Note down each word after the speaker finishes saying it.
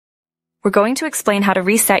We're going to explain how to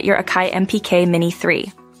reset your Akai MPK Mini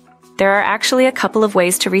 3. There are actually a couple of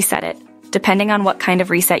ways to reset it, depending on what kind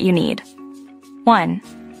of reset you need. 1.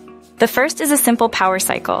 The first is a simple power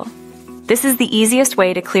cycle. This is the easiest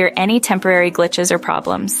way to clear any temporary glitches or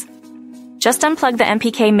problems. Just unplug the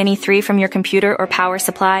MPK Mini 3 from your computer or power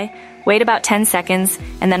supply, wait about 10 seconds,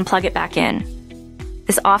 and then plug it back in.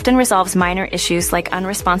 This often resolves minor issues like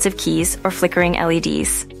unresponsive keys or flickering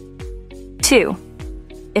LEDs. 2.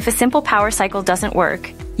 If a simple power cycle doesn't work,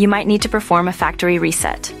 you might need to perform a factory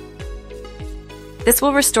reset. This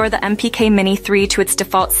will restore the MPK Mini 3 to its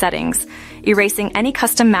default settings, erasing any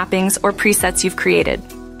custom mappings or presets you've created.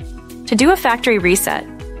 To do a factory reset,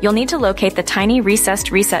 you'll need to locate the tiny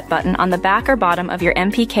recessed reset button on the back or bottom of your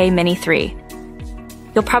MPK Mini 3.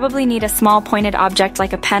 You'll probably need a small pointed object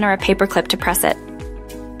like a pen or a paperclip to press it.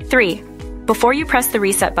 3. Before you press the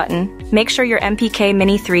reset button, make sure your MPK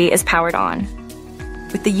Mini 3 is powered on.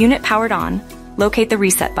 With the unit powered on, locate the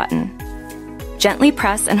reset button. Gently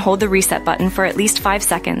press and hold the reset button for at least 5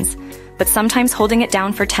 seconds, but sometimes holding it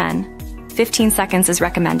down for 10-15 seconds is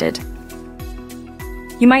recommended.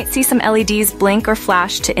 You might see some LEDs blink or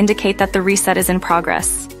flash to indicate that the reset is in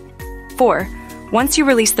progress. 4. Once you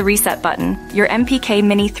release the reset button, your MPK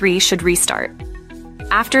Mini 3 should restart.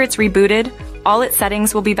 After it's rebooted, all its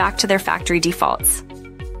settings will be back to their factory defaults.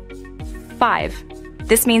 5.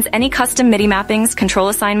 This means any custom MIDI mappings, control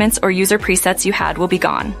assignments, or user presets you had will be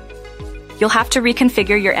gone. You'll have to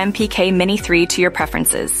reconfigure your MPK Mini 3 to your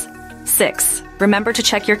preferences. 6. Remember to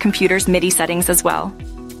check your computer's MIDI settings as well.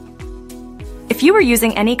 If you were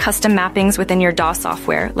using any custom mappings within your DAW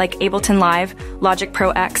software, like Ableton Live, Logic Pro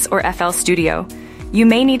X, or FL Studio, you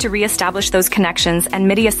may need to re-establish those connections and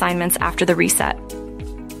MIDI assignments after the reset.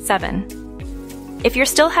 7. If you're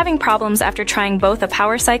still having problems after trying both a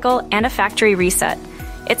power cycle and a factory reset,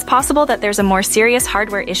 it's possible that there's a more serious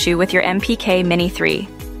hardware issue with your MPK Mini 3.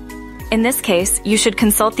 In this case, you should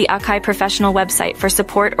consult the Akai professional website for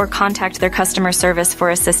support or contact their customer service for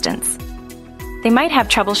assistance. They might have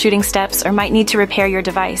troubleshooting steps or might need to repair your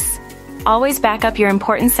device. Always back up your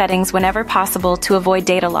important settings whenever possible to avoid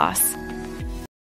data loss.